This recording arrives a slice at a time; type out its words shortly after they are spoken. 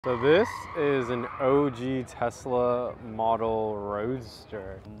So this is an OG Tesla Model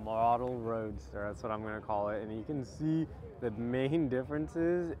Roadster. Model Roadster, that's what I'm gonna call it. And you can see the main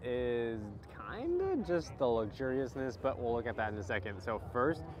differences is kind of just the luxuriousness, but we'll look at that in a second. So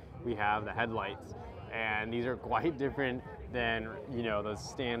first, we have the headlights. And these are quite different than, you know, the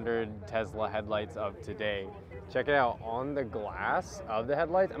standard Tesla headlights of today. Check it out, on the glass of the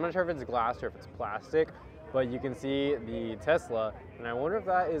headlights, I'm not sure if it's glass or if it's plastic, but you can see the Tesla, and I wonder if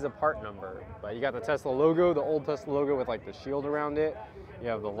that is a part number. But you got the Tesla logo, the old Tesla logo with like the shield around it. You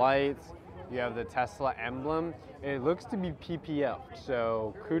have the lights, you have the Tesla emblem. And it looks to be PPF,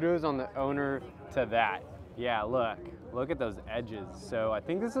 so kudos on the owner to that. Yeah, look at those edges. So I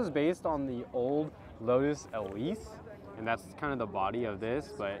think this is based on the old Lotus Elise, and that's kind of the body of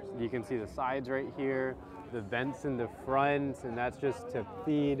this, but you can see the sides right here, the vents in the front, and that's just to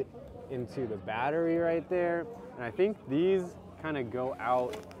feed into the battery right there. And I think these kind of go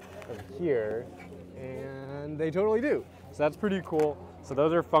out of here, and they totally do. So that's pretty cool. So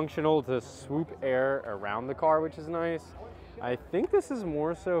those are functional to swoop air around the car, which is nice. I think this is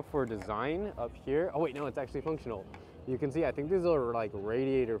more so for design up here. Oh wait, no, it's actually functional. You can see, I think these are like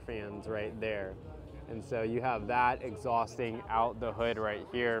radiator fans right there. And so you have that exhausting out the hood right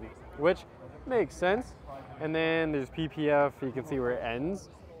here, which makes sense. And then there's PPF, you can see where it ends.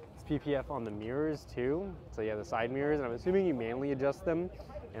 PPF on the mirrors too. So you have the side mirrors, and I'm assuming you manually adjust them,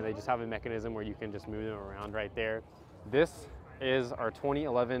 and they just have a mechanism where you can just move them around right there. This is our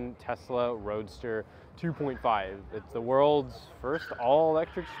 2011 Tesla Roadster 2.5. It's the world's first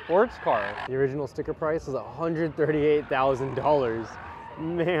all-electric sports car. The original sticker price was $138,000.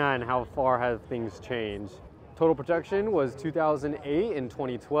 Man, how far have things changed. Total production was 2008 and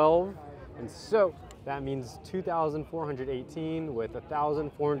 2012, and so that means 2,418 with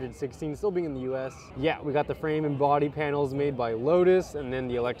 1,416 still being in the US. Yeah, we got the frame and body panels made by Lotus, and then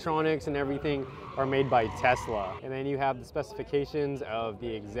the electronics and everything are made by Tesla. And then you have the specifications of the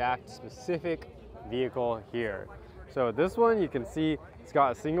exact specific vehicle here. So this one, you can see it's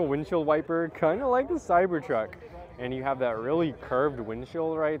got a single windshield wiper, kind of like the Cybertruck. And you have that really curved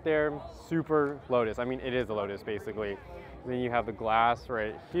windshield right there. Super Lotus. I mean, it is a Lotus basically. And then you have the glass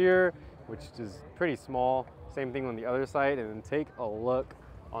right here, which is pretty small. Same thing on the other side, and then take a look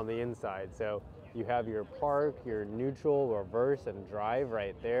on the inside. So you have your park, your neutral, reverse, and drive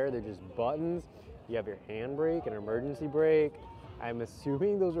right there. They're just buttons. You have your handbrake and emergency brake. I'm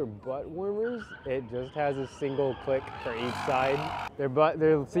assuming those are butt warmers. It just has a single click for each side.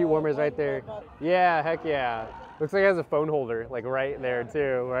 They're seat warmers right there. Yeah, heck yeah. Looks like it has a phone holder, like right there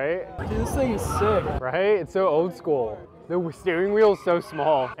too, right? Dude, this thing is sick. Right? It's so old school. The steering wheel is so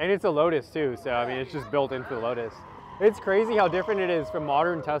small, and it's a Lotus too, so I mean, it's just built into the Lotus. It's crazy how different it is from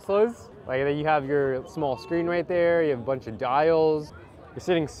modern Teslas. Like, you have your small screen right there, you have a bunch of dials. You're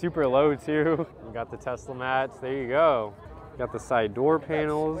sitting super low too. You got the Tesla mats, there you go. Got the side door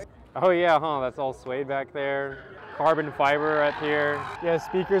panels. Oh yeah, that's all suede back there. Carbon fiber right here. You have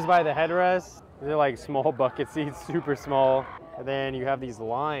speakers by the headrest. They're like small bucket seats, super small. And then you have these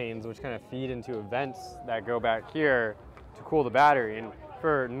lines which kind of feed into vents that go back here to cool the battery. And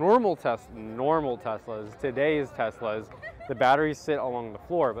for normal Teslas, today's Teslas, the batteries sit along the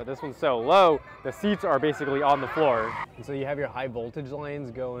floor, but this one's so low, the seats are basically on the floor. And so you have your high voltage lines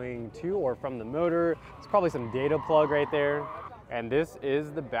going to or from the motor. It's probably some data plug right there. And this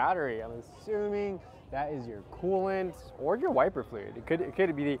is the battery. I'm assuming that is your coolant or your wiper fluid. It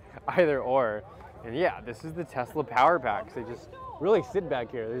could be either or. And yeah, this is the Tesla power packs. They just really sit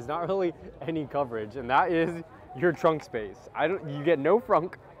back here. There's not really any coverage, and that is your trunk space. You get no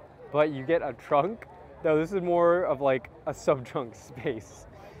frunk, but you get a trunk. Though this is more of like a sub-trunk space.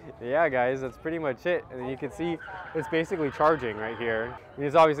 Yeah, guys, that's pretty much it. And you can see it's basically charging right here. I mean,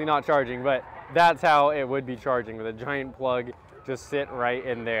 it's obviously not charging, but that's how it would be charging, with a giant plug just sit right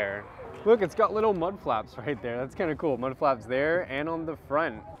in there. Look, it's got little mud flaps right there. That's kind of cool. Mud flaps there and on the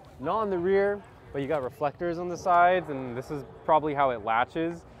front. Not on the rear, but you got reflectors on the sides, and this is probably how it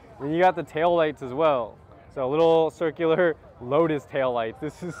latches. And you got the tail lights as well. So little circular Lotus tail lights.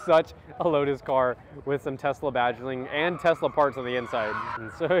 This is such a Lotus car with some Tesla badging and Tesla parts on the inside.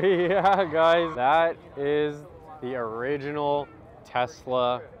 And so yeah, guys, that is the original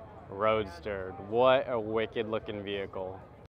Tesla Roadster. What a wicked looking vehicle.